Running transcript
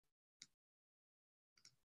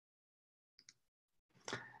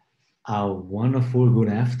A wonderful good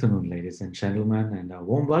afternoon, ladies and gentlemen, and a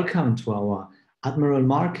warm welcome to our Admiral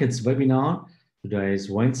Markets webinar. Today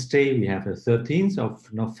is Wednesday. We have the 13th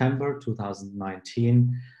of November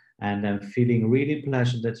 2019, and I'm feeling really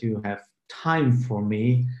pleasure that you have time for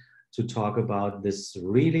me to talk about this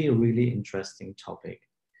really interesting topic.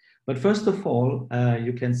 But first of all,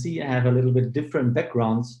 you can see I have a little bit different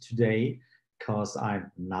backgrounds today because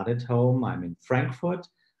I'm not at home. I'm in Frankfurt.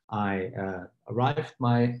 I arrived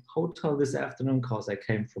my hotel this afternoon because I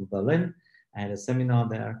came from Berlin. I had a seminar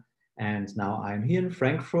there, and now I'm here in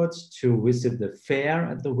Frankfurt to visit the fair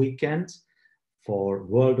at the weekend for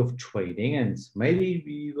World of Trading, and maybe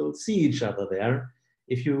we will see each other there.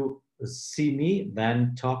 If you see me,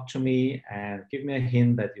 then talk to me and give me a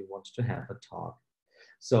hint that you want to have a talk.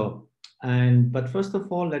 So, but first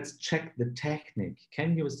of all, let's check the technique.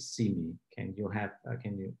 Can you see me? Can you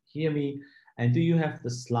hear me? And do you have the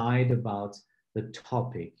slide about the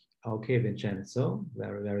topic? Okay, Vincenzo,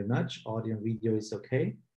 very much. Audio and video is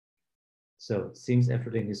okay. So it seems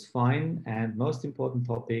everything is fine. And most important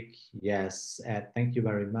topic, yes, Ed, thank you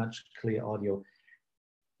very much. Clear audio.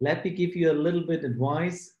 Let me give you a little bit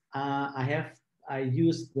advice. I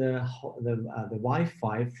use the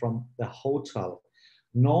Wi-Fi from the hotel.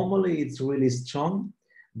 Normally it's really strong,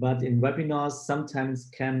 but in webinars sometimes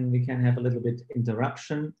we can have a little bit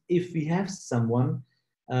interruption. If we have someone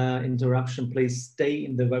interruption, please stay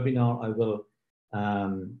in the webinar. I will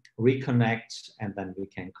reconnect and then we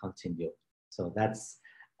can continue. So that's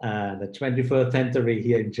the 21st century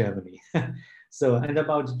here in Germany. So, and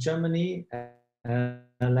about Germany, let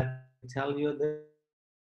me tell you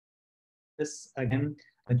this again.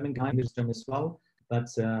 I'm German guy, English German as well, but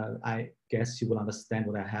I guess you will understand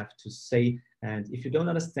what I have to say. And if you don't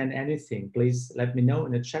understand anything, please let me know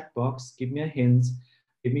in the chat box, give me a hint,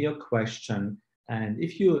 give me your question. And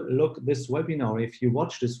if you look this webinar, if you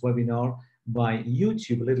watch this webinar by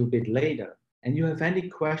YouTube a little bit later, and you have any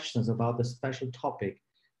questions about the special topic,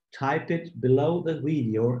 type it below the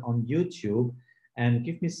video on YouTube and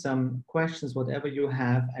give me some questions, whatever you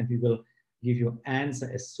have, and we will give you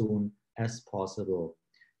answer as soon as possible.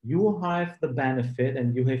 You have the benefit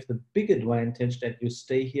and you have the big advantage that you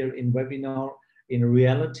stay here in webinar in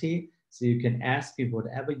reality, so you can ask me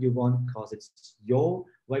whatever you want because it's your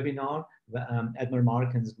webinar. Admiral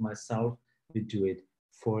Markets and myself, we do it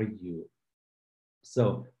for you.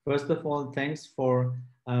 So first of all, thanks for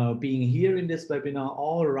being here in this webinar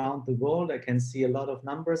all around the world. I can see a lot of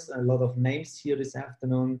numbers, a lot of names here this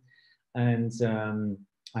afternoon, and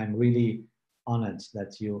I'm really honored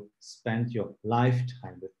that you spent your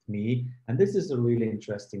lifetime with me. And this is a really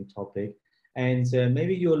interesting topic. And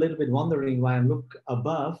maybe you're a little bit wondering why I look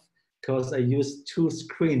above, because I use two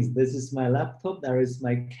screens. This is my laptop, there is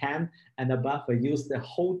my cam, and above I use the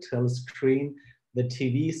hotel screen, the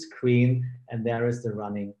TV screen, and there is the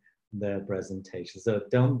running the presentation. So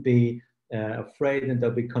don't be afraid and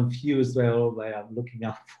don't be confused where I'm looking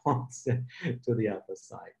upwards to the other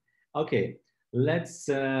side. Okay. Let's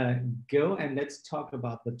go and let's talk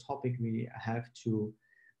about the topic we have to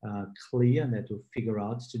clear and to figure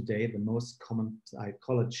out today, the most common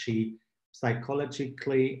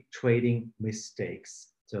psychologically trading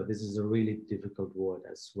mistakes. So this is a really difficult word,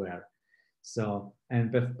 I swear. So,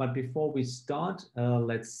 but before we start,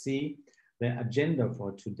 let's see the agenda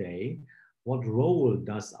for today. What role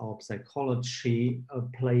does our psychology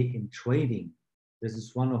play in trading? This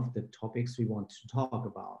is one of the topics we want to talk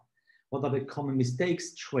about. What are the common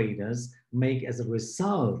mistakes traders make as a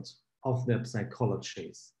result of their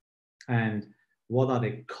psychologies? And what are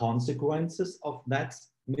the consequences of that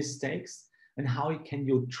mistakes? And how can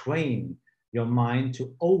you train your mind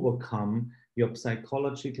to overcome your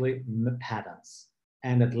psychological patterns?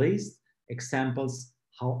 And at least examples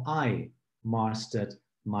how I mastered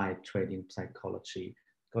my trading psychology.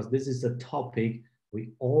 Because this is a topic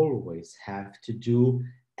we always have to do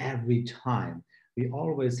every time. We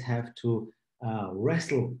always have to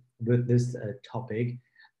wrestle with this topic,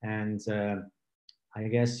 and I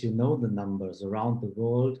guess you know the numbers around the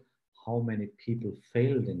world, how many people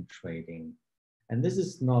failed in trading. And this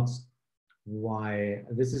is not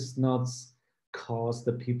because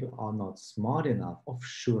the people are not smart enough, of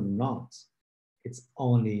sure not. It's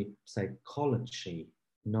only psychology,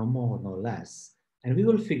 no more, no less. And we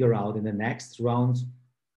will figure out in the next round,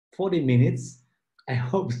 40 minutes, I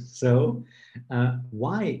hope so.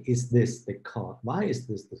 Why is this the cause? Why is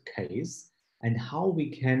this the case? And how we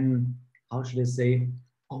can, how should I say,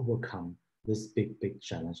 overcome this big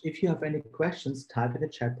challenge? If you have any questions, type in the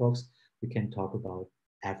chat box. We can talk about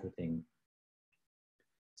everything.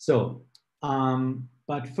 So,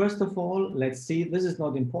 but first of all, let's see. This is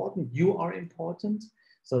not important. You are important.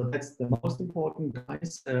 So that's the most important,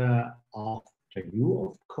 guys, after you,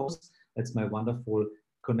 of course. That's my wonderful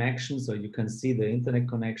connection. So you can see the internet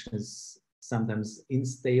connection is sometimes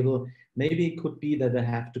unstable. Maybe it could be that I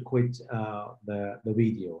have to quit the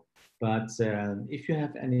video. But if you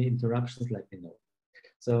have any interruptions, let me know.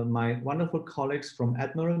 So my wonderful colleagues from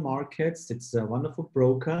Admiral Markets, it's a wonderful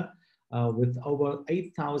broker with over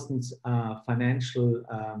 8,000 financial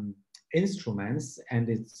instruments, and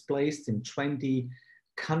it's placed in 20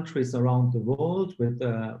 countries around the world with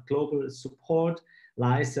global support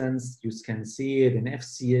license. You can see it in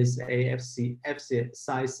FCSA,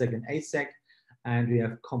 CISEC, and ASEC, and we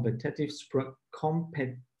have competitive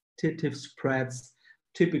spreads,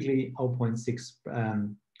 typically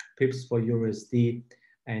 0.6 pips for USD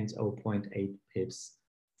and 0.8 pips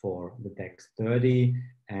for the DAX 30.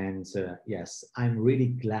 And yes, I'm really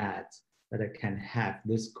glad that I can have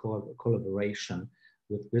this collaboration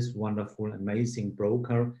with this wonderful, amazing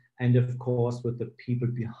broker, and of course with the people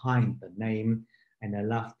behind the name. And I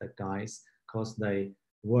love the guys because they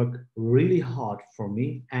work really hard for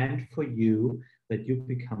me and for you, that you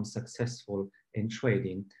become successful in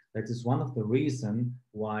trading. That is one of the reasons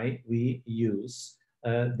why we use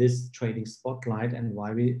this trading spotlight and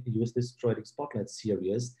why we use this trading spotlight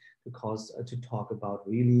series, because to talk about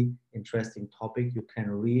really interesting topic, you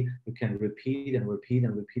can repeat and repeat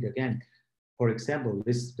and repeat again. For example,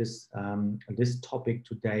 this topic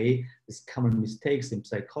today, this common mistakes in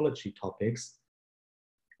psychology topics,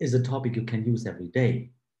 is a topic you can use every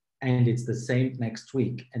day, and it's the same next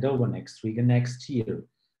week and over next week and next year.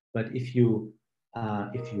 But if you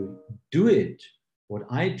do it, what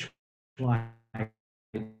I try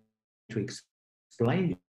to explain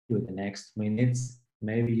to you in the next minutes,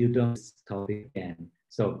 maybe you don't stop again.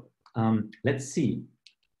 So let's see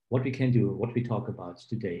what we can do, what we talk about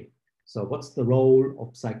today. So what's the role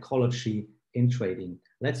of psychology in trading?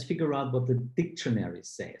 Let's figure out what the dictionary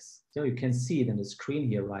says. So you can see it on the screen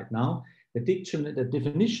here right now. The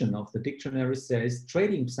definition of the dictionary says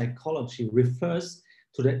trading psychology refers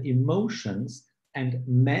to the emotions and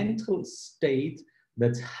mental state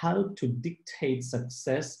that help to dictate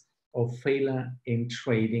success or failure in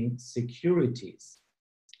trading securities.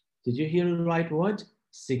 Did you hear the right word?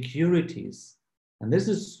 Securities. And this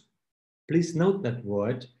is, please note that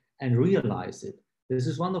word and realize it. This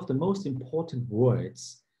is one of the most important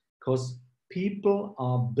words, because people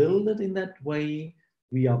are built in that way.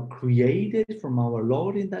 We are created from our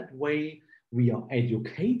Lord in that way. We are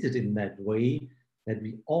educated in that way, that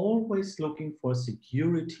we always looking for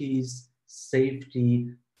securities,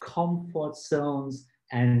 safety, comfort zones,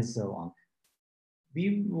 and so on.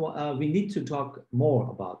 We need to talk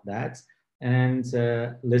more about that. And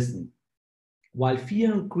listen, while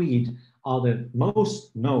fear and greed are the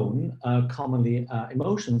most known commonly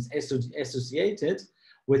emotions associated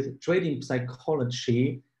with trading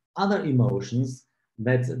psychology, other emotions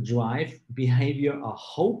that drive behavior are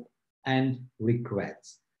hope and regret.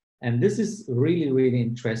 And this is really, really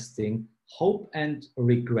interesting. Hope and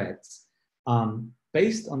regrets.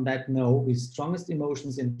 Based on that, the strongest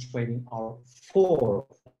emotions in trading are 4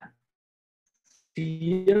 of them: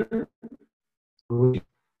 fear, greed,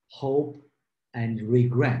 hope, and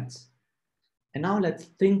regret. And now let's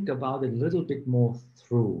think about it a little bit more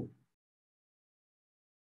through.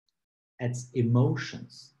 It's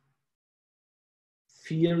emotions.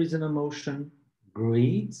 Fear is an emotion,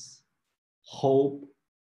 greed, hope,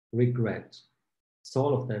 regret. So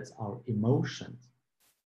all of that are emotions.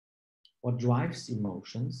 What drives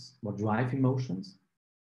emotions? What drive emotions?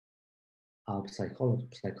 Our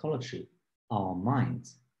psychology, our mind.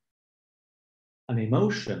 An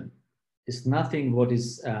emotion is nothing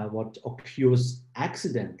what occurs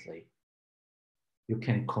accidentally. You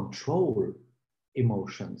can control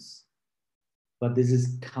emotions, but this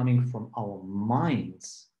is coming from our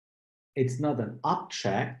minds. It's not an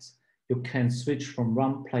object you can switch from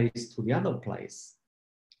one place to the other place.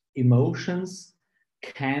 Emotions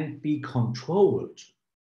can't be controlled.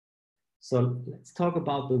 So let's talk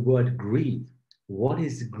about the word greed. What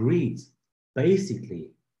is greed?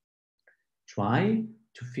 Basically, try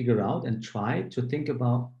to figure out and try to think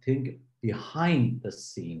behind the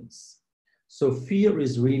scenes. So fear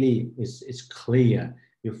is really is clear.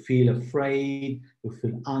 You feel afraid, you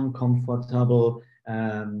feel uncomfortable.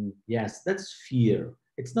 Yes, that's fear.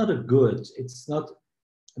 It's not a good, it's not,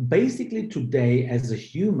 basically today as a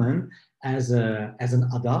human, as an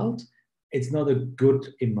adult, it's not a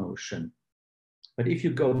good emotion. But if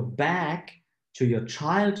you go back to your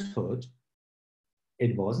childhood,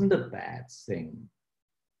 it wasn't a bad thing.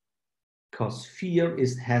 Because fear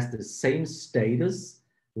has the same status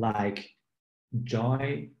like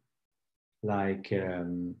joy, like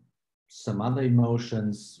some other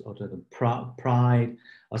emotions, or the pride,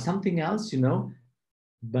 or something else, you know.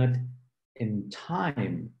 But in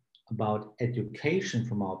time, about education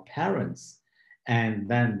from our parents, and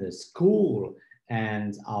then the school,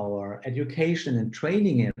 and our education and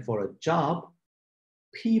training for a job,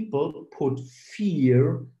 people put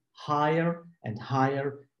fear higher and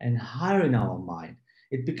higher and higher in our mind.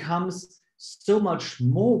 It becomes so much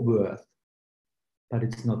more worth, but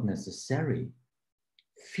it's not necessary.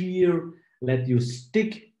 Fear let you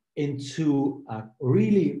stick into a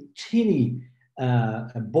really teeny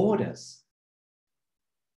borders.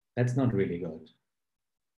 That's not really good.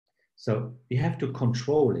 So we have to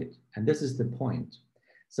control it. And this is the point.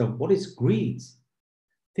 So what is greed?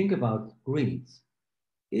 Think about greed.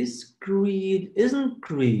 Isn't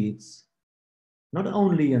greed not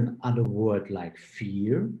only another word like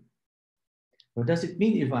fear? What does it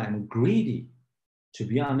mean if I am greedy? To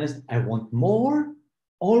be honest, I want more,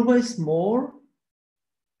 always more,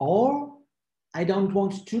 or I don't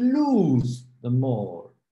want to lose the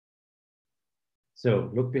more. So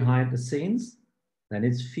look behind the scenes, then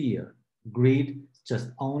it's fear. Greed is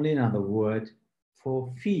just only another word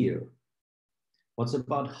for fear. What's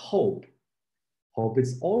about hope? Hope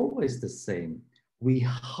is always the same. We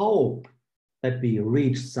hope that we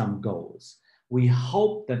reach some goals. We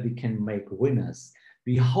hope that we can make winners.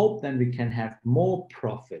 We hope that we can have more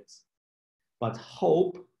profits. But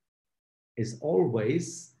hope is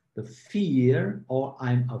always the fear, or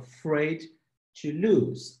I'm afraid to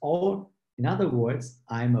lose. Or in other words,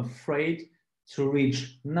 I'm afraid to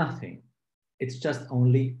reach nothing. It's just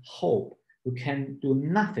only hope. You can do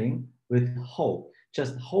nothing with hope.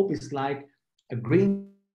 Just hope is like a green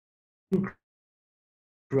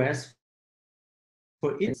grass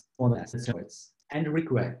for its words. And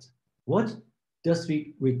regret. What does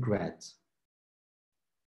we regret?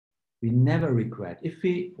 We never regret.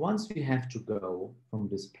 Once we have to go from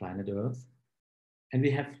this planet Earth, and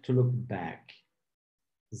we have to look back,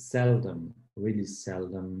 seldom, really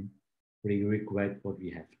seldom, we regret what we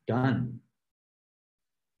have done.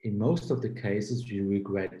 In most of the cases, we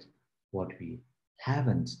regret what we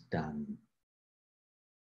haven't done.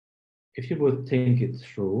 If you would think it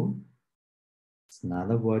through, it's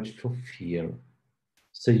another word for fear.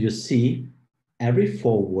 So you see, every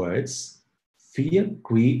 4 words, fear,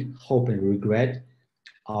 greed, hope, and regret,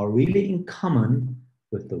 are really in common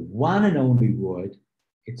with the one and only word,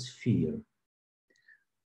 it's fear.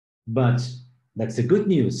 But that's the good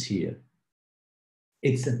news here.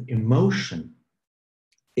 It's an emotion.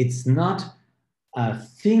 It's not a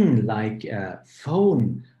thing like a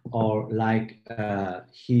phone, or like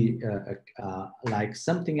like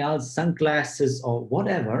something else, sunglasses or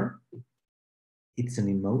whatever. It's an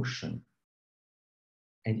emotion.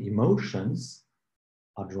 And emotions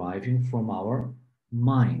are driving from our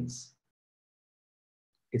minds.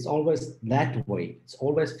 It's always that way. It's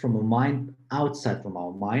always from a mind, outside from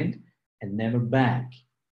our mind, and never back.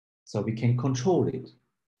 So we can control it.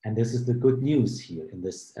 And this is the good news here in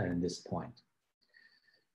this point.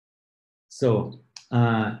 So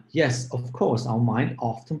yes, of course, our mind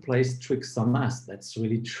often plays tricks on us. That's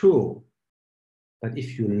really true. But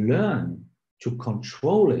if you learn to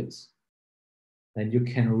control it, then you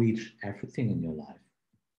can reach everything in your life.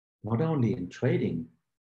 Not only in trading,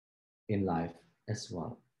 in life as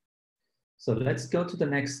well. So let's go to the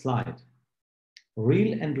next slide.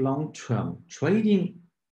 Real and long-term trading,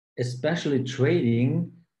 especially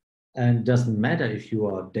trading, and doesn't matter if you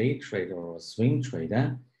are a day trader or a swing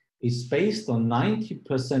trader, is based on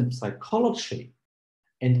 90% psychology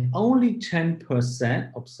and only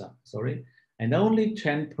 10%,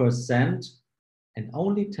 and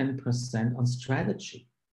only 10% on strategy.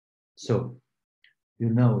 So, you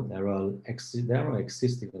know, there are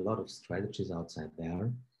existing a lot of strategies outside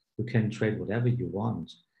there. You can trade whatever you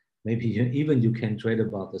want. Maybe you can trade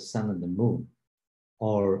about the sun and the moon,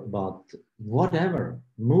 or about whatever,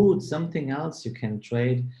 mood, something else. You can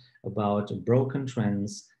trade about broken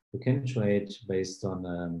trends. You can trade based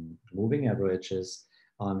on moving averages,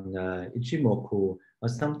 on Ichimoku, or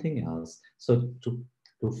something else. So to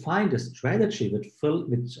find a strategy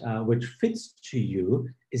which fits to you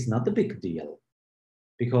is not a big deal,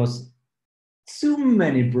 because too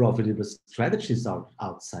many profitable strategies are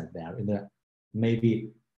outside there in the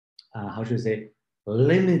maybe, how should I say,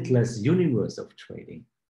 limitless universe of trading.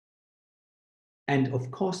 And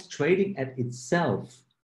of course, trading at itself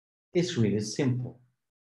is really simple.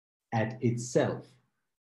 At itself.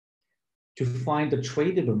 To find the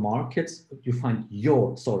tradable markets, you find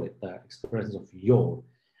the expressions of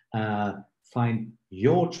find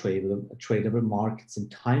your tradable markets in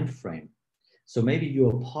time frame. So maybe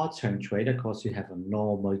you're a part-time trader because you have a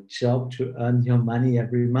normal job to earn your money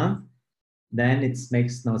every month. Then it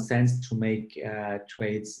makes no sense to make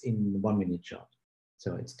trades in 1 minute chart.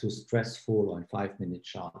 So it's too stressful on 5 minute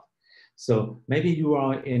chart. So maybe you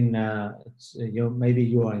are in maybe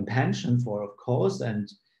you are in pension for, of course, and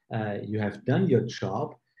you have done your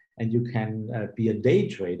job, and you can be a day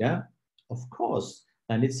trader, of course.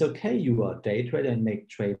 Then it's okay. You are a day trader and make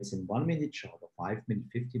trades in 1 minute chart or 5 minutes,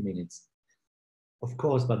 50 minutes. Of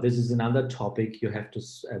course, but this is another topic. You have to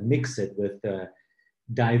mix it with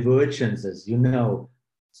divergences,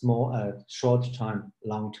 small, short time,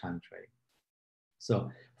 long time trading.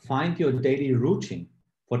 So find your daily routine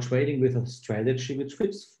for trading with a strategy which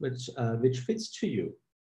fits to you.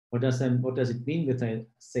 What does it mean with a,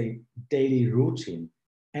 say, daily routine?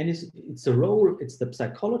 And it's a role, it's the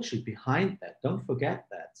psychology behind that. Don't forget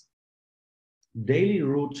that. Daily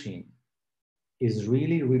routine is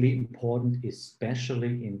really, really important,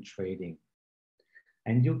 especially in trading.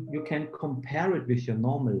 And you can compare it with your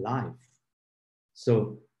normal life.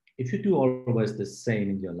 So if you do always the same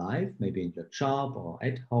in your life, maybe in your job or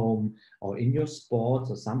at home or in your sports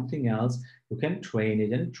or something else, you can train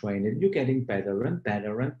it and train it. You're getting better and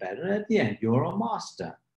better and better. At the end, you're a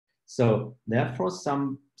master. So therefore,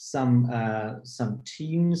 some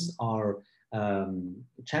teams are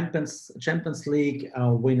Champions League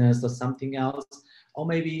winners or something else, or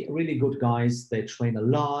maybe really good guys. They train a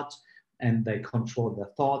lot and they control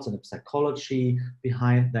their thoughts and the psychology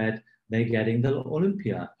behind that. They're getting the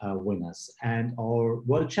Olympia winners and or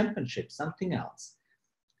World Championship, something else.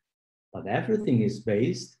 But everything is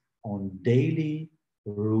based on daily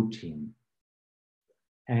routine.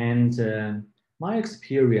 And my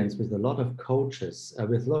experience with a lot of coaches,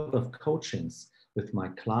 with a lot of coachings with my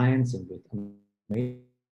clients and with amazing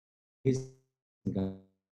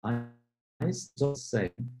guys, so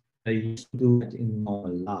say they used to do it in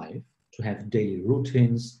normal life, to have daily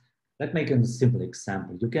routines. Let's make a simple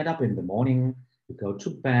example. You get up in the morning, you go to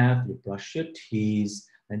bed, you brush your teeth,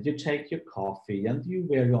 and you take your coffee, and you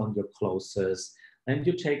wear on your clothes, and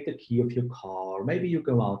you take the key of your car. Maybe you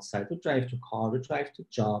go outside to drive to car, to drive to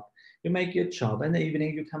job. You make your job, and in the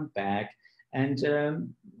evening you come back, and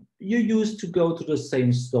you used to go to the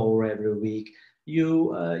same store every week.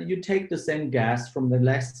 You take the same gas from the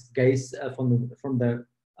last gas from the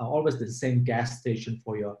always the same gas station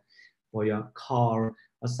for your car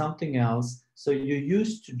or something else. So you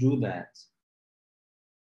used to do that.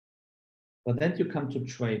 But then you come to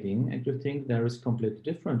trading and you think there is completely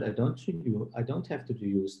different. I don't have to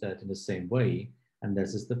use that in the same way. And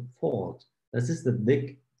this is the fault. This is the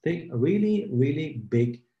big, really, really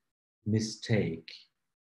big mistake.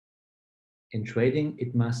 In trading,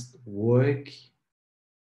 it must work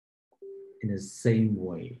in the same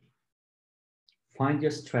way. Find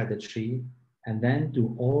your strategy and then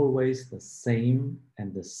do always the same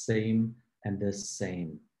and the same and the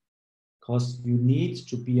same. Because you need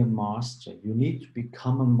to be a master. You need to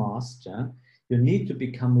become a master. You need to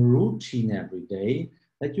become a routine every day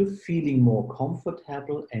that you're feeling more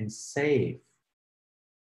comfortable and safe.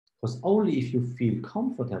 Because only if you feel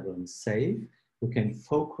comfortable and safe, you can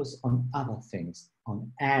focus on other things,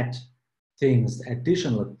 on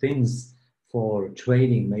additional things for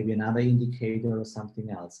trading, maybe another indicator or something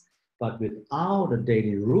else. But without a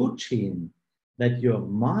daily routine, that your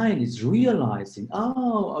mind is realizing,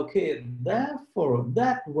 oh, okay, therefore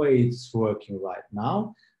that way it's working right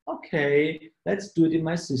now. Okay, let's do it in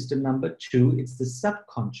my system number 2. It's the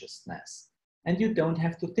subconsciousness. And you don't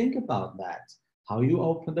have to think about that. How you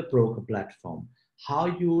open the broker platform, how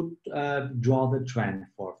you draw the trend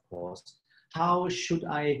for, of course. How should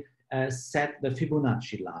I set the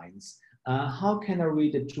Fibonacci lines? How can I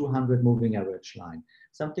read the 200 moving average line?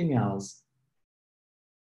 Something else.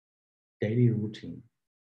 Daily routine.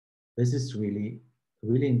 This is really,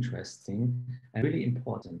 really interesting and really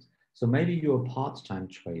important. So maybe you're a part-time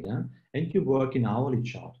trader and you work in hourly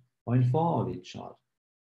chart or in 4-hourly chart.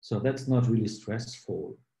 So that's not really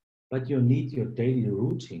stressful, but you need your daily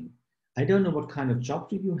routine. I don't know what kind of job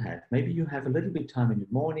do you have. Maybe you have a little bit time in the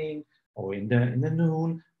morning or in the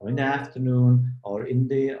noon or in the afternoon or in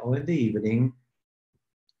the evening.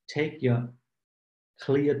 Take your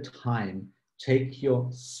clear time. Take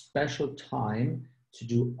your special time to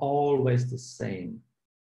do always the same.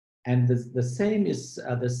 And the same is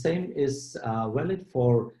valid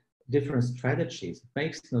for different strategies. It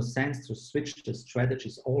makes no sense to switch the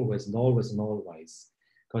strategies always and always and always,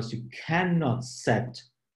 because you cannot set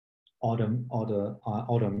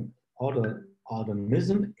automism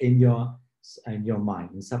in your mind,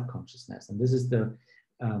 in subconsciousness. And this is the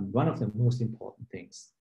one of the most important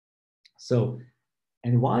things. So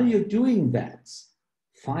And while you're doing that,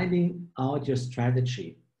 finding out your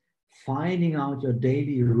strategy, finding out your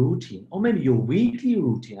daily routine, or maybe your weekly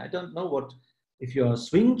routine. I don't know what, if you're a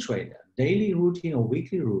swing trader, daily routine or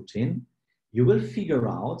weekly routine, you will figure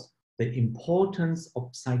out the importance of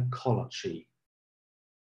psychology.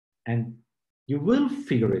 And you will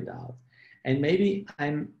figure it out. And maybe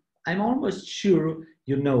I'm almost sure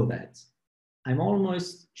you know that. I'm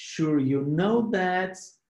almost sure you know that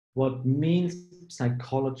what means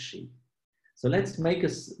psychology. So let's make a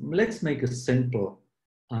simple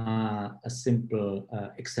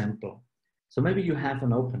example. So maybe you have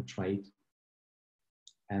an open trade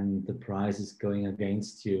and the price is going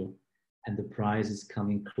against you and the price is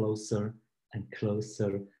coming closer and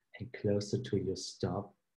closer and closer to your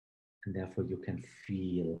stop, and therefore you can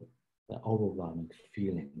feel the overwhelming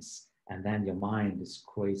feelings, and then your mind is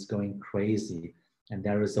going crazy, and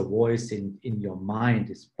there is a voice in your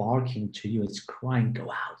mind is barking to you, it's crying,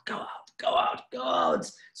 go out, go out, go out, go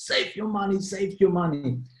out, save your money, save your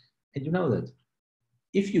money. And you know that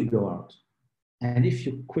if you go out and if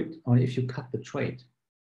you quit or if you cut the trade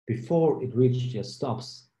before it reached your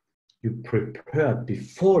stops, you prepared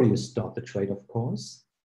before you start the trade, of course,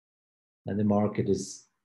 then the market is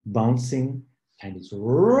bouncing and it's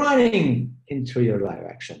running into your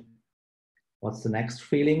direction. What's the next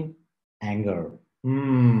feeling? Anger.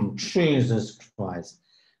 Jesus Christ.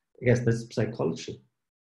 I guess this is psychology.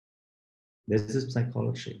 This is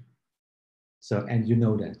psychology. So, and you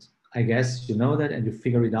know that. I guess you know that and you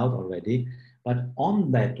figure it out already. But on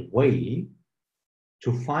that way,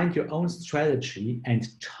 to find your own strategy and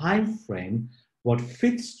time frame, what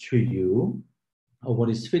fits to you, or what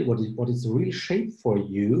is the real shape for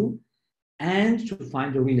you, and to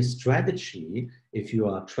find a real strategy, if you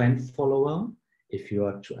are a trend follower, if you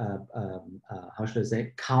are, how should I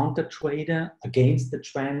say, counter trader against the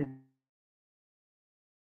trend,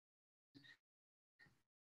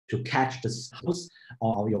 to catch the house,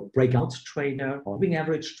 or your breakout trader or moving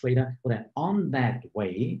average trader, well, then on that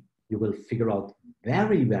way, you will figure out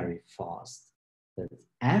very, very fast that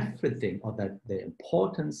everything, or that the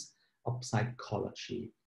importance of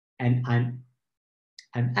psychology. And I'm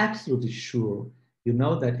absolutely sure you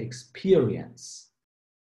know that experience,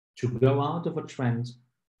 to go out of a trend,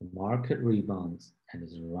 the market rebounds and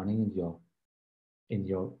is running in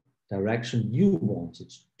your direction you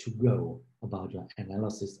wanted to go about your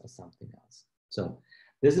analysis or something else. So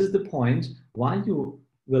this is the point why you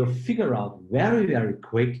will figure out very, very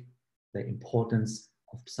quick the importance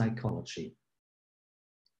of psychology.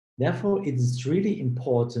 Therefore, it is really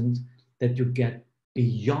important that you get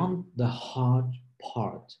beyond the hard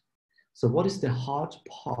part. So what is the hard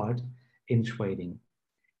part in trading?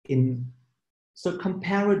 So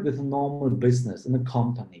compare it with a normal business in a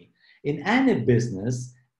company. In any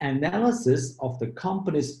business, analysis of the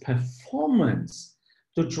company's performance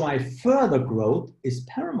to drive further growth is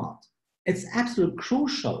paramount. It's absolutely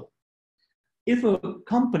crucial. If a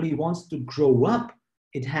company wants to grow up,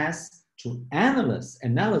 it has to analyze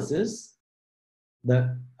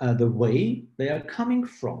the way they are coming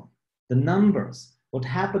from, the numbers, what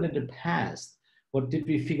happened in the past, what did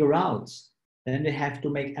we figure out. Then they have to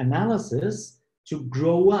make analysis to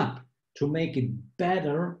grow up, to make it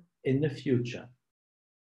better in the future.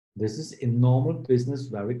 This is in normal business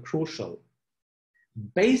very crucial.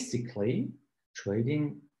 Basically,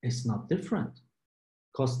 trading is not different,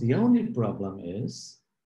 because the only problem is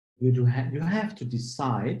you have to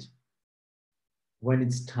decide when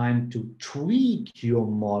it's time to tweak your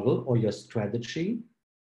model or your strategy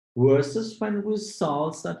versus when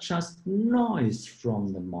results are just noise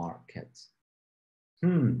from the market.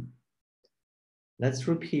 Let's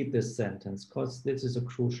repeat this sentence, because this is a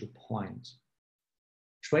crucial point.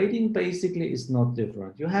 Trading basically is not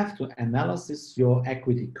different. You have to analyze your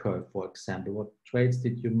equity curve, for example. What trades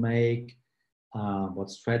did you make? What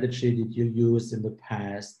strategy did you use in the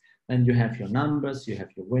past? Then you have your numbers, you have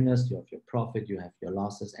your winners, you have your profit, you have your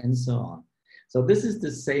losses, and so on. So this is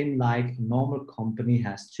the same like a normal company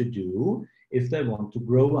has to do if they want to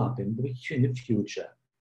grow up in the future.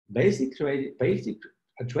 Basic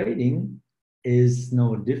trading is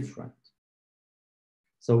no different.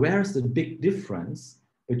 So where is the big difference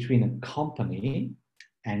between a company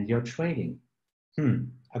and your trading?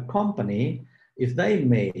 A company, if they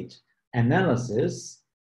made analysis,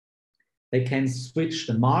 they can switch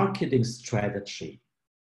the marketing strategy,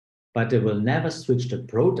 but they will never switch the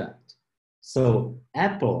product. So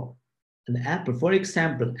Apple, for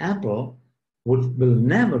example, Apple will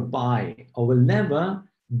never buy or will never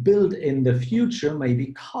build in the future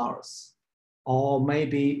maybe cars or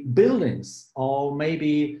maybe buildings or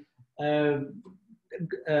maybe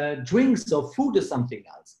drinks or food or something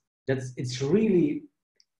else. It's really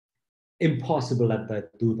impossible that they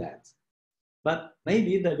do that. But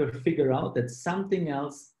maybe they will figure out that something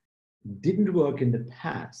else didn't work in the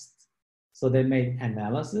past. So they made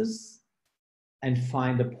analysis and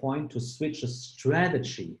find a point to switch a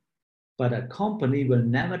strategy. But a company will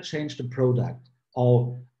never change the product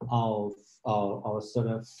or sort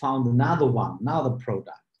of found another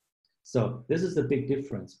product. So this is the big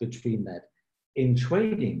difference between that. In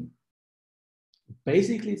trading,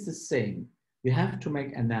 basically it's the same. You have to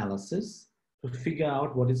make analysis to figure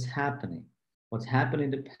out what is happening, what's happened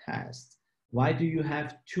in the past. Why do you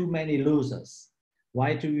have too many losers?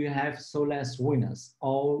 Why do you have so less winners?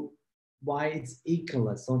 Or why it's equal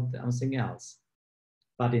or something else?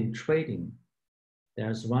 But in trading,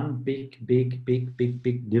 there's one big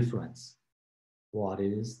difference. What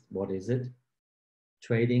is it?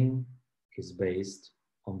 Trading is based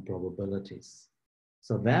on probabilities.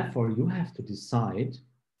 So therefore, you have to decide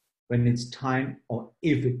when it's time, or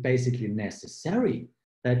if it's basically necessary,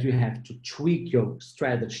 that you have to tweak your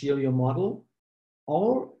strategy or your model,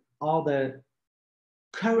 or are the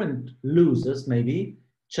current losers maybe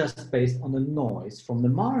just based on the noise from the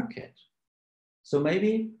market? So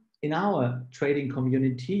maybe in our trading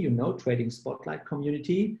community, you know, trading spotlight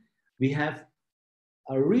community, we have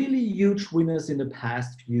a really huge winners in the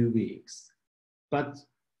past few weeks. But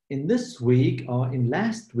in this week or in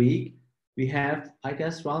last week, we have, I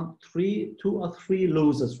guess, around 2 or 3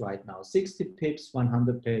 losers right now, 60 pips,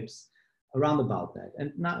 100 pips, around about that.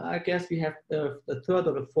 And now I guess we have the third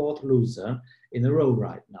or the fourth loser in a row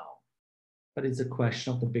right now. But it's a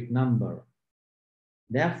question of the big number.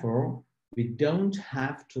 Therefore, we don't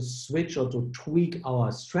have to switch or to tweak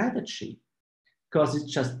our strategy, because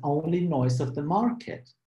it's just only noise of the market.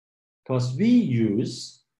 Because we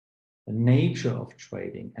use the nature of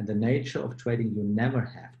trading, and the nature of trading you never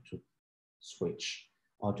have to switch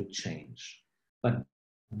or to change. But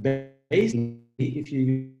basically, if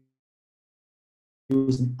you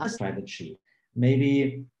use another strategy,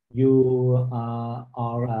 maybe you are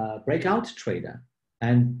a breakout trader,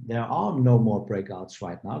 and there are no more breakouts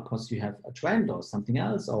right now because you have a trend or something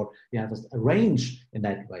else, or you have a range in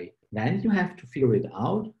that way. Then you have to figure it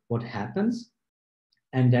out, what happens,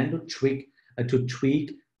 and then to tweak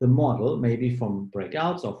the model, maybe from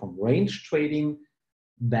breakouts or from range trading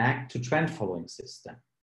back to trend following system.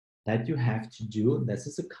 That you have to do. This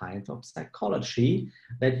is a kind of psychology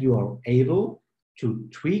that you are able to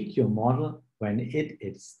tweak your model when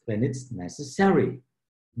it's necessary.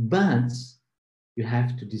 But you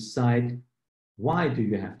have to decide, why do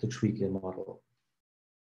you have to tweak your model?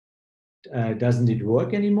 Doesn't it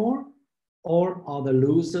work anymore? Or are the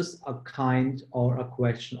losers a kind or a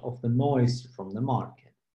question of the noise from the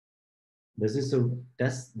market?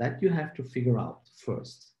 That you have to figure out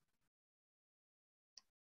first.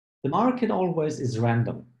 The market always is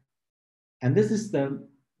random. And this is the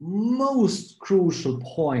most crucial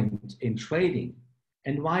point in trading,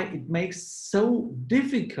 and why it makes so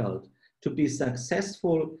difficult to be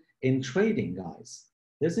successful in trading, guys.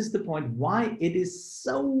 This is the point why it is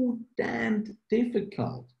so damned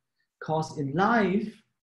difficult. Because in life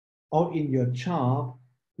or in your job,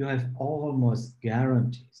 you have almost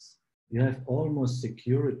guarantees. You have almost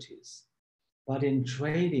securities. But in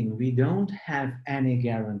trading, we don't have any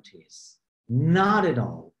guarantees. Not at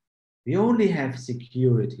all. We only have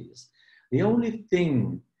securities. The only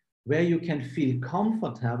thing where you can feel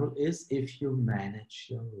comfortable is if you manage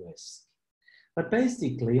your risk. But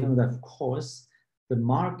basically, and of course, the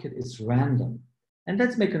market is random. And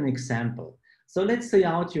let's make an example. So let's say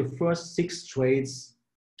out your first 6 trades,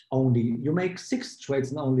 you make 6 trades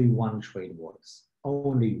and only 1 trade works.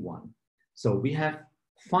 Only 1. So we have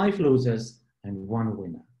 5 losers and 1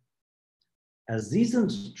 winner. A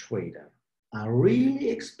seasoned trader, a really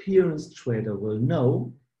experienced trader, will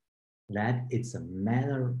know that it's a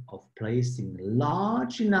matter of placing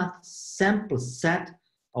large enough sample set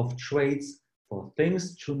of trades for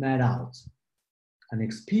things to net out. An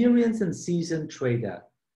experienced and seasoned trader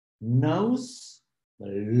knows the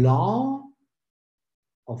law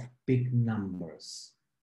of big numbers.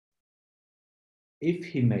 If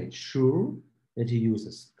he made sure that he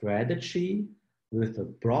uses strategy with a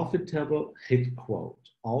profitable hit quote,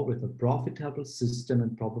 or with a profitable system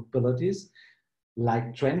and probabilities,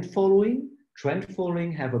 like trend following. Trend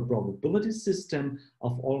following have a probability system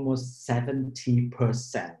of almost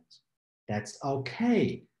 70%. That's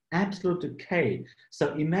okay, absolute okay.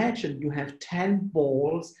 So imagine you have 10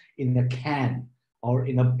 balls in a can or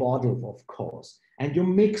in a bottle, of course, and you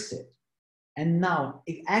mix it. And now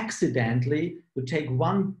accidentally you take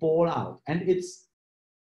 1 ball out and it's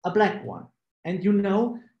a black one. And you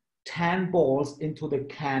know, 10 balls into the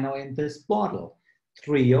can or in this bottle.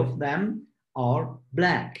 3 of them are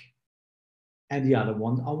black and the other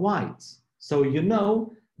ones are white. So you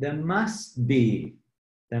know there must be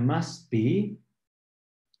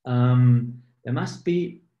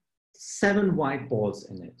 7 white balls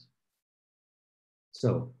in it.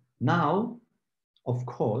 So now, of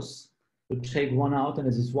course, you take one out and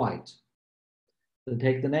it is white. You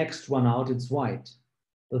take the next one out, it's white.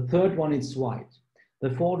 The third one is white.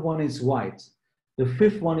 The fourth one is white. The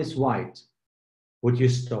fifth one is white. Would you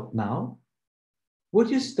stop now? Would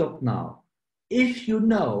you stop now? If you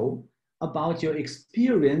know about your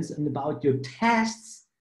experience and about your tests,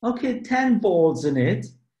 okay, 10 balls in it,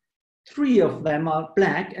 3 of them are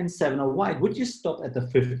black and 7 are white. Would you stop at the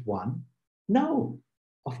 5th one? No,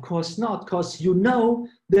 of course not, because you know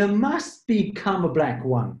there must become a black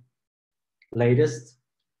one. Latest,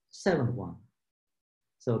 7th one.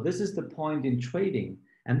 So this is the point in trading,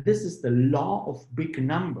 and this is the law of big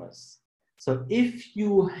numbers. So if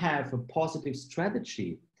you have a positive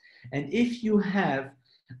strategy, and if you have,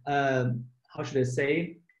 how should I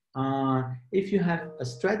say, if you have a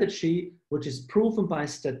strategy which is proven by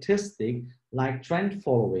statistic, like trend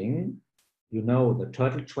following, you know, the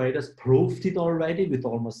turtle traders proved it already with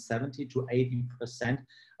almost 70 to 80%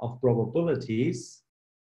 of probabilities.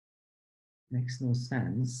 Makes no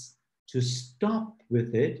sense to stop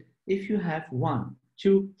with it if you have 1,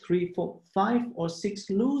 2, 3, 4, 5 or 6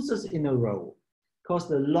 losers in a row, because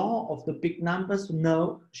the law of the big numbers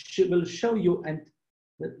will show you, and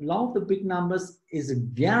the law of the big numbers is a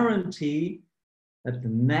guarantee that the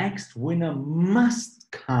next winner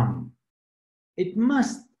must come. It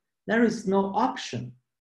must. There is no option.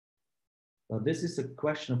 So this is a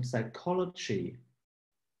question of psychology,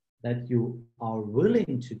 that you are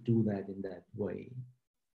willing to do that in that way,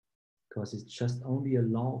 because it's just only a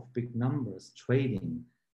law of big numbers trading,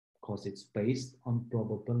 because it's based on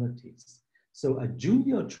probabilities. So a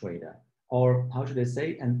junior trader, or how should I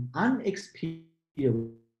say, an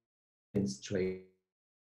unexperienced trader,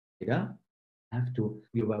 have to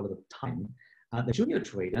be aware of the time. The junior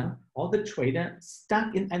trader or the trader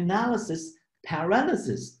stuck in analysis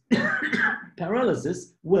paralysis,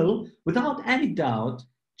 paralysis will, without any doubt,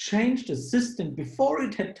 change the system before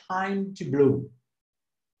it had time to bloom.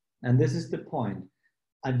 And this is the point.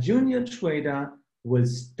 A junior trader will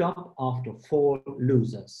stop after 4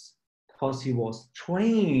 losers, because he was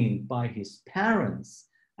trained by his parents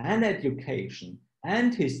and education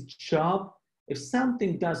and his job. If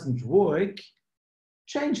something doesn't work,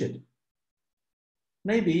 change it.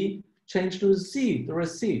 Maybe change the receipt,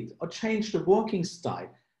 or change the working style,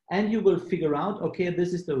 and you will figure out, okay,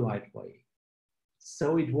 this is the right way.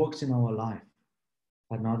 So it works in our life,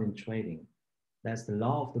 but not in trading. That's the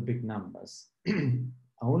law of the big numbers.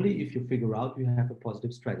 Only if you figure out you have a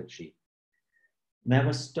positive strategy.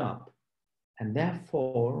 Never stop. And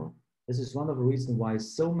therefore, this is one of the reasons why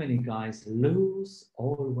so many guys lose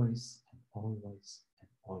always and always and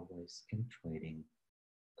always in trading.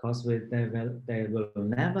 Because they will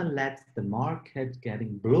never let the market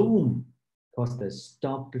getting bloom, because they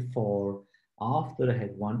stopped before, after they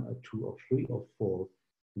had 1 or 2 or 3 or 4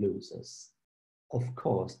 losers. Of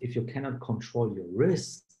course, if you cannot control your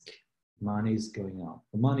risk, money is going up.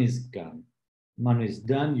 The money is gone. Money is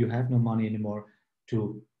done. You have no money anymore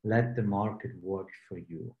to let the market work for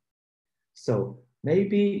you. So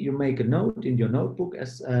maybe you make a note in your notebook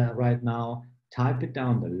as right now, type it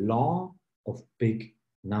down, the law of big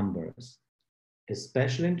numbers.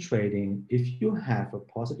 Especially in trading, if you have a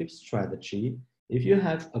positive strategy, if you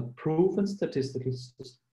have a proven statistic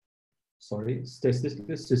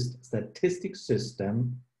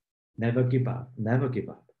system, never give up, never give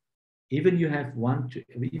up. Even you have 1, 2,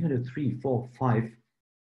 even 3, 4, 5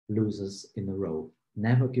 losers in a row,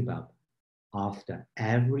 never give up. After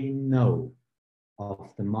every no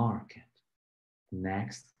of the market,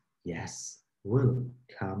 next yes will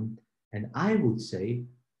come, and I would say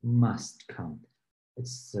must come.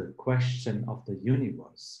 It's the question of the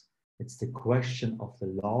universe. It's the question of the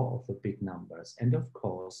law of the big numbers. And of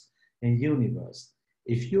course, in universe,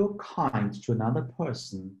 if you're kind to another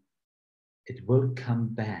person, it will come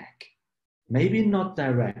back. Maybe not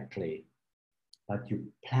directly, but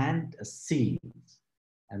you plant a seed,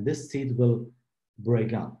 and this seed will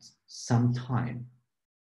break out sometime.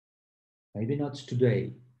 Maybe not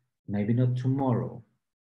today, maybe not tomorrow,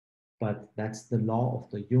 but that's the law of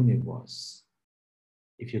the universe.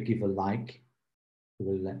 If you give a like,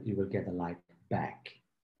 you will get a like back,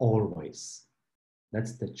 always.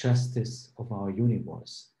 That's the justice of our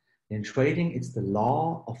universe. In trading, it's the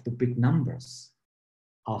law of the big numbers.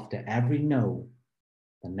 After every no,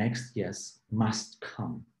 the next yes must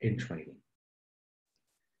come in trading.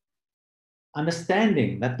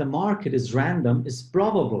 Understanding that the market is random is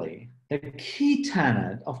probably the key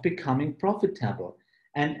tenet of becoming profitable.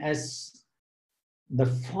 And as the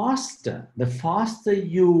faster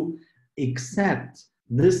you accept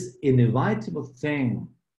this inevitable thing,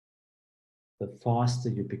 the faster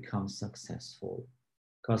you become successful.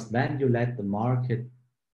 Because then you let the market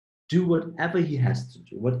do whatever he has to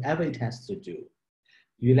do, whatever it has to do.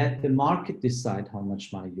 You let the market decide how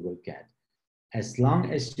much money you will get. As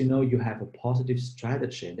long as you know you have a positive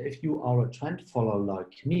strategy. And if you are a trend follower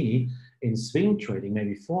like me in swing trading,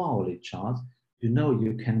 maybe 4-hourly charts, you know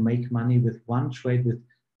you can make money with one trade with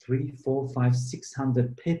 3, 4, 5,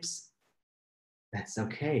 600 pips. That's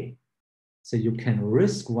okay. So you can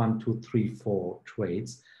risk 1, 2, 3, 4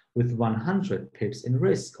 trades with 100 pips in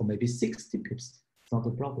risk, or maybe 60 pips. It's not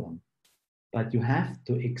a problem. But you have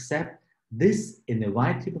to accept this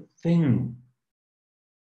inevitable thing,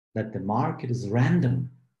 that the market is random.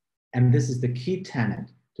 And this is the key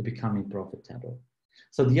tenet to becoming profitable.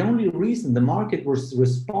 So the only reason the market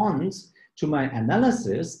responds to my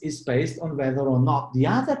analysis is based on whether or not the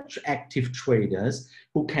other active traders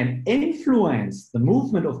who can influence the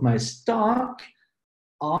movement of my stock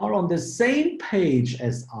are on the same page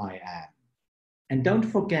as I am. And don't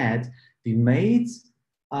forget, we made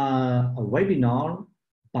a webinar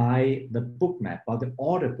by the book map, by the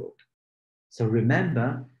order book. So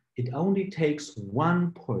remember, it only takes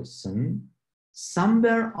one person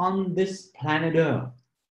somewhere on this planet Earth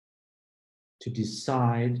to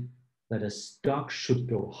decide that a stock should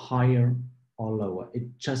go higher or lower.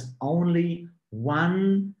 It's just only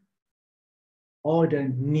one order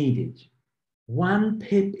needed. One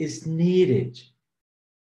pip is needed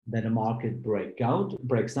that a market breaks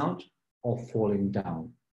out or falling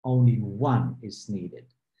down. Only one is needed.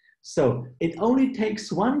 So it only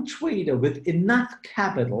takes one trader with enough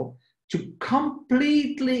capital to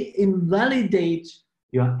completely invalidate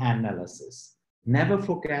your analysis. Never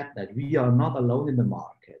forget that we are not alone in the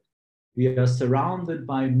market. We are surrounded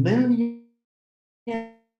by millions,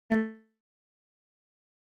 and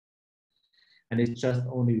it's just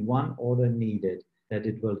only one order needed that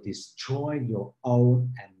it will destroy your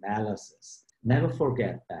own analysis. Never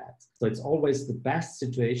forget that. So it's always the best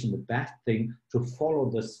situation, the best thing to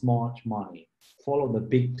follow the smart money, follow the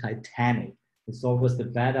big Titanic. It's always the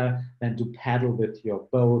better than to paddle with your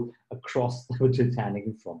boat across the Titanic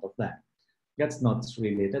in front of them. That's not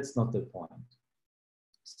the point.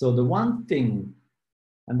 So the one thing,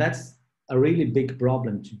 and that's a really big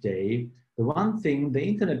problem today, the one thing the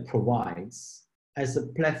internet provides as a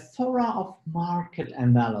plethora of market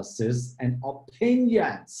analysis and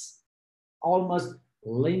opinions, almost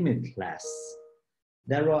limitless.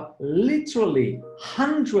 There are literally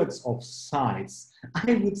hundreds of sites,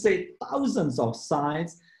 I would say thousands of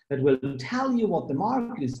sites, that will tell you what the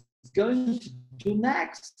market is going to do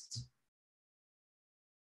next.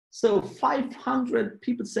 So 500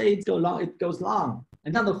 people say it goes long.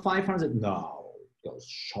 Another 500, no, it goes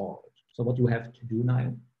short. So what you have to do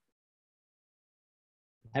now?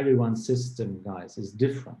 Everyone's system, guys, is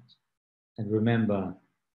different. And remember,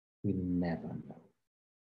 we never know.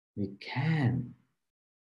 We can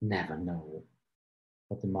never know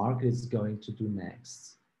what the market is going to do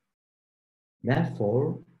next.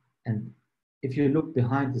 Therefore, and if you look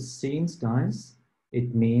behind the scenes, guys,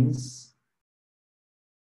 it means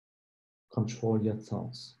control your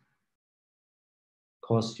thoughts.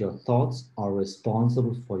 Because your thoughts are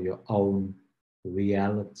responsible for your own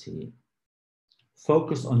reality.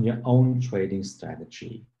 Focus on your own trading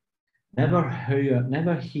strategy. Never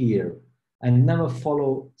hear and never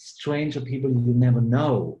follow stranger people you never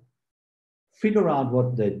know. Figure out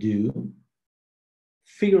what they do,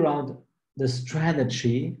 figure out the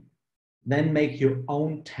strategy, then make your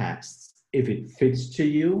own tests if it fits to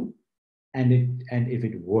you and if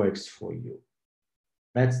it works for you.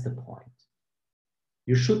 That's the point.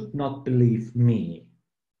 You should not believe me.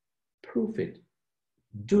 Prove it.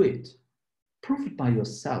 Do it. Prove it by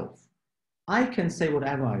yourself. I can say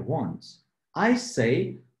whatever I want. I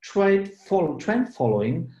say trend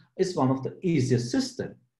following is one of the easiest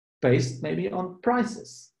systems, based maybe on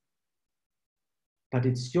prices. But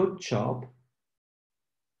it's your job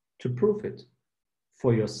to prove it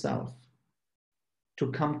for yourself,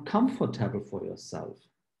 to come comfortable for yourself.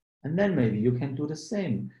 And then maybe you can do the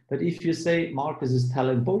same. But if you say Marcus is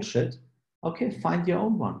telling bullshit, okay, find your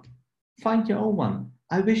own one. Find your own one.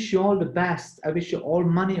 I wish you all the best. I wish you all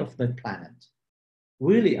money of the planet.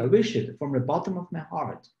 Really, I wish it from the bottom of my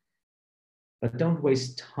heart. But don't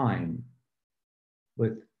waste time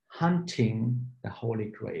with hunting the Holy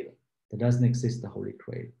Grail. There doesn't exist the Holy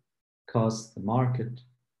Grail because the market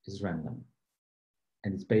is random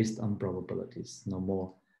and it's based on probabilities, no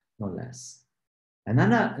more, no less.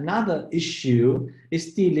 Another issue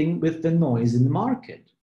is dealing with the noise in the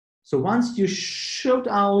market. So once you shut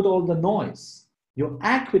out all the noise, your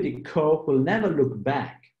equity curve will never look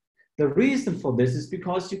back. The reason for this is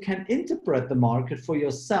because you can interpret the market for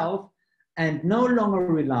yourself and no longer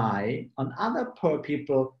rely on other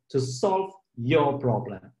people to solve your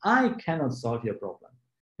problem. I cannot solve your problem.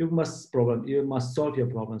 You must solve your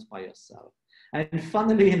problems by yourself. And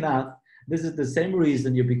funnily enough, this is the same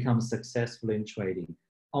reason you become successful in trading,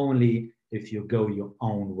 only if you go your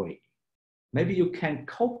own way. Maybe you can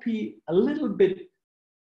copy a little bit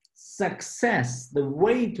success, the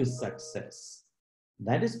way to success.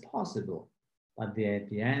 That is possible, but at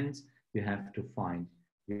the end, you have to find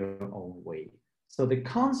your own way. So the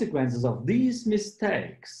consequences of these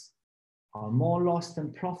mistakes are more loss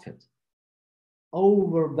than profit,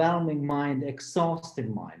 overwhelming mind,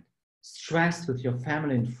 exhausting mind, stressed with your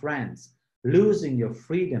family and friends, losing your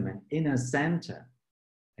freedom and inner center,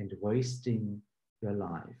 and wasting your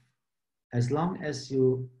life. As long as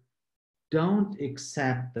you don't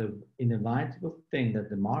accept the inevitable thing that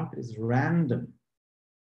the market is random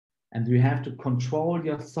and you have to control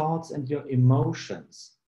your thoughts and your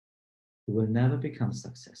emotions, you will never become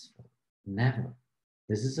successful. Never.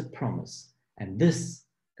 This is a promise. And this,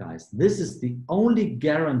 guys, this is the only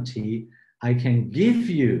guarantee I can give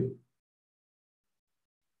you.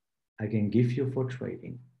 I can give you for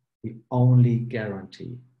trading. The only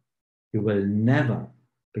guarantee. You will never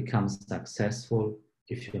become successful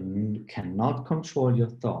if you cannot control your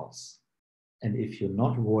thoughts and if you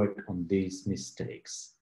not work on these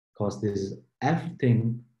mistakes. Because this is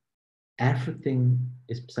everything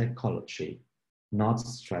is psychology, not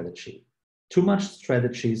strategy. Too much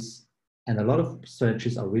strategies, and a lot of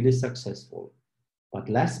strategies are really successful, but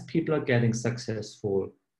less people are getting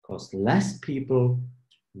successful because less people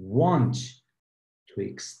want to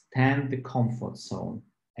extend the comfort zone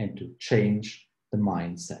and to change the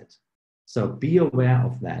mindset. So be aware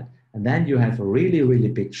of that, and then you have a really, really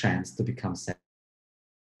big chance to become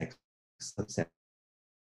successful.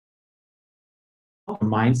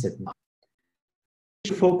 Mindset now.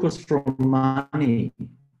 Focus from money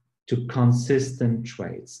to consistent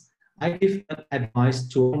trades. I give advice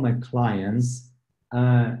to all my clients,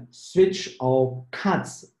 switch or cut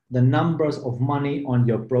the numbers of money on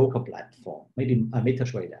your broker platform, maybe a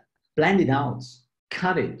MetaTrader. Blend it out,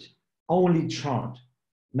 cut it, only chart.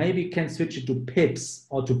 Maybe you can switch it to pips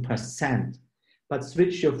or to percent, but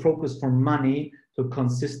switch your focus from money to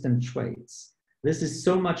consistent trades. This is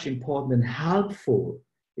so much important and helpful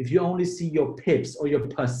if you only see your pips or your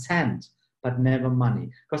percent, but never money.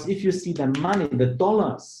 Because if you see the money, the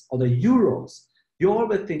dollars or the euros, you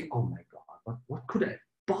always think, oh my God, what could I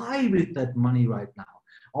buy with that money right now?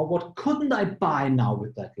 Or what couldn't I buy now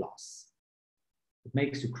with that loss? It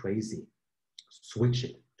makes you crazy. Switch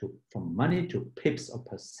it from money to pips or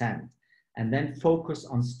percent, and then focus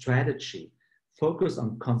on strategy. Focus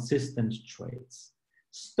on consistent trades.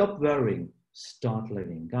 Stop worrying, start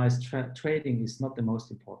living. Guys, trading is not the most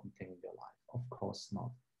important thing in your life. Of course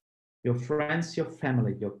not. Your friends, your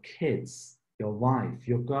family, your kids, your wife,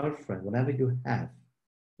 your girlfriend, whatever you have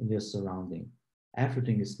in your surrounding,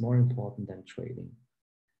 everything is more important than trading.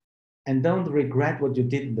 And don't regret what you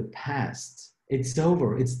did in the past. It's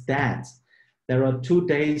over, it's dead. There are 2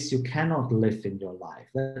 days you cannot live in your life.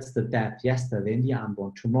 That's the death yesterday and the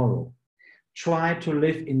unborn tomorrow. Try to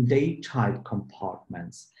live in daytime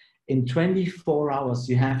compartments. In 24 hours,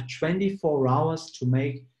 you have 24 hours to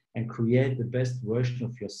make and create the best version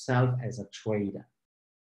of yourself as a trader.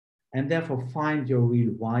 And therefore find your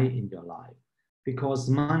real why in your life, because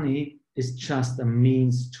money is just a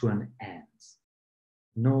means to an end.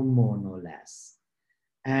 No more, no less.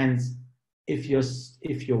 And if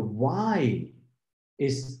your why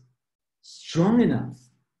is strong enough,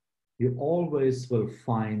 you always will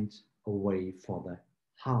find a way for the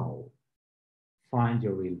how. Find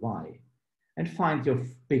your real why and find your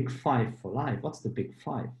big 5 for life. What's the big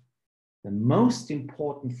 5? The most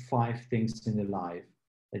important 5 things in your life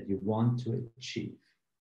that you want to achieve.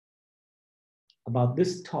 About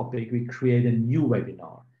this topic, we create a new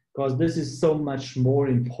webinar because this is so much more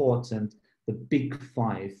important, the big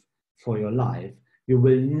 5 for your life. You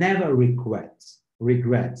will never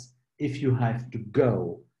regret if you have to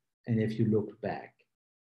go and if you look back.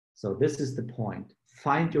 So this is the point.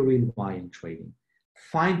 Find your real why in trading.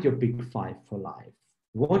 Find your big 5 for life.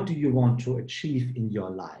 What do you want to achieve in your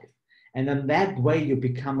life? And in that way, you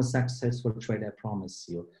become a successful trader, I promise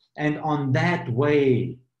you. And on that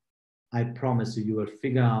way, I promise you, you will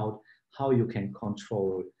figure out how you can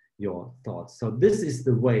control your thoughts. So this is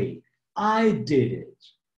the way I did it.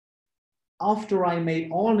 After I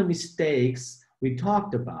made all the mistakes we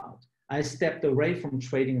talked about, I stepped away from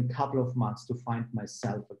trading a couple of months to find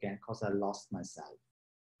myself again because I lost myself.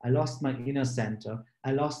 I lost my inner center.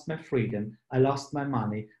 I lost my freedom. I lost my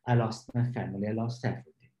money. I lost my family. I lost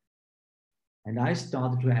everything. And I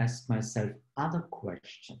started to ask myself other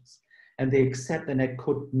questions. And they accept that I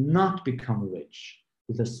could not become rich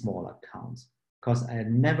with a small account because I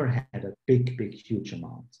had never had a big, huge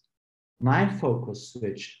amount. My focus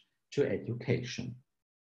switched to education,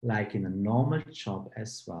 like in a normal job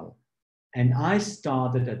as well. And I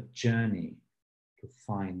started a journey to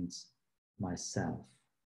find myself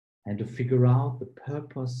and to figure out the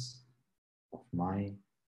purpose of my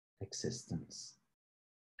existence.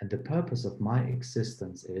 And the purpose of my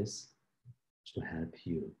existence is to help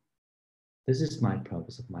you. This is my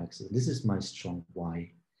purpose of my existence. This is my strong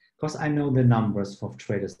why. Because I know the numbers of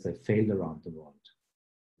traders that failed around the world.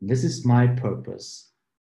 This is my purpose,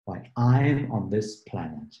 why I'm on this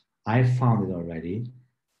planet. I found it already.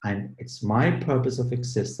 And it's my purpose of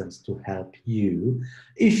existence to help you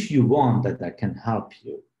if you want that I can help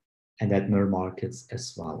you. And at mirror markets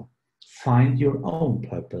as well. Find your own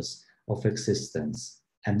purpose of existence.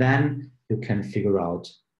 And then you can figure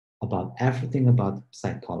out about everything about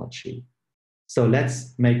psychology. So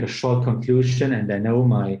let's make a short conclusion. And I know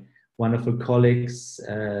my wonderful colleagues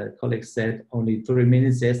said only 3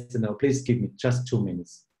 minutes. Yes, no, please give me just 2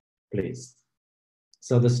 minutes, please.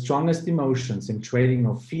 So the strongest emotions in trading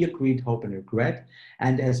are fear, greed, hope, and regret.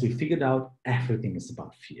 And as we figured out, everything is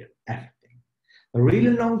about fear, everything. The really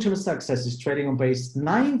long-term success is trading on based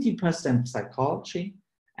 90% psychology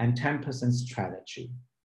and 10% strategy.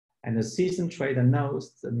 And a seasoned trader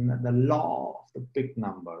knows the law of the big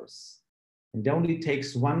numbers. And it only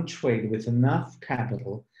takes one trade with enough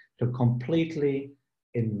capital to completely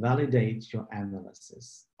invalidate your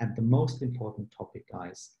analysis. And the most important topic,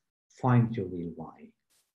 guys, find your real why.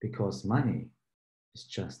 Because money is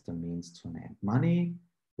just a means to an end. Money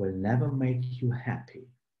will never make you happy.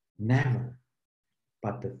 Never.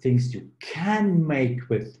 But the things you can make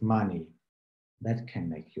with money, that can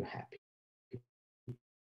make you happy. You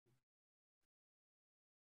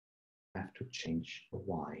have to change your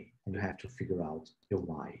why, and you have to figure out your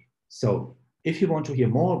why. So if you want to hear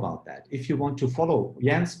more about that, if you want to follow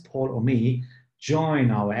Jens, Paul, or me, join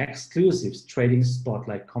our exclusive trading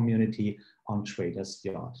spotlight community on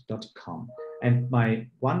tradersyacht.com. And my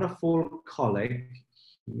wonderful colleague,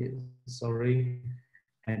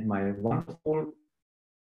 and my wonderful,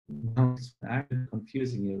 I'm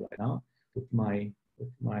confusing you right now with my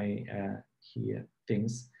here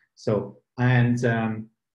things. So, and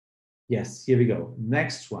yes, here we go.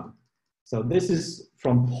 Next one. So this is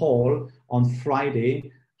from Paul on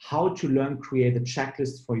Friday, how to learn, create a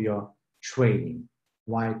checklist for your trading.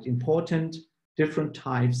 Why it's important, different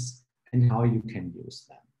types, and how you can use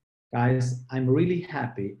them. Guys, I'm really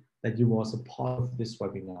happy that you was a part of this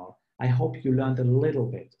webinar. I hope you learned a little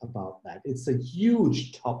bit about that. It's a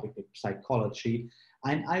huge topic of psychology,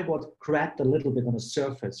 and I would grab a little bit on the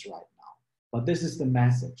surface right now. But this is the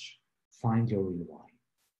message. Find your real why.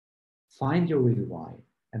 Find your real why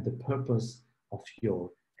and the purpose of your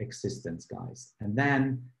existence, guys. And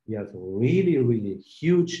then you have a really, really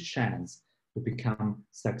huge chance to become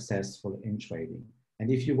successful in trading. And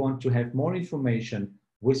if you want to have more information,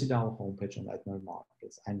 visit our homepage on Mirror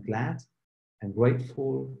Markets. I'm glad and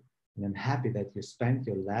grateful, and I'm happy that you spent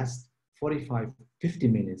your last 45, 50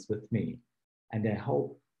 minutes with me. And I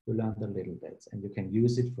hope you learned a little bit and you can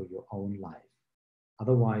use it for your own life.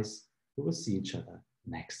 Otherwise, we will see each other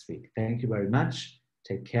next week. Thank you very much.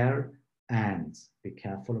 Take care and be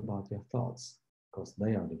careful about your thoughts because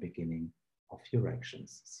they are the beginning of your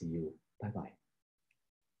actions. See you. Bye-bye.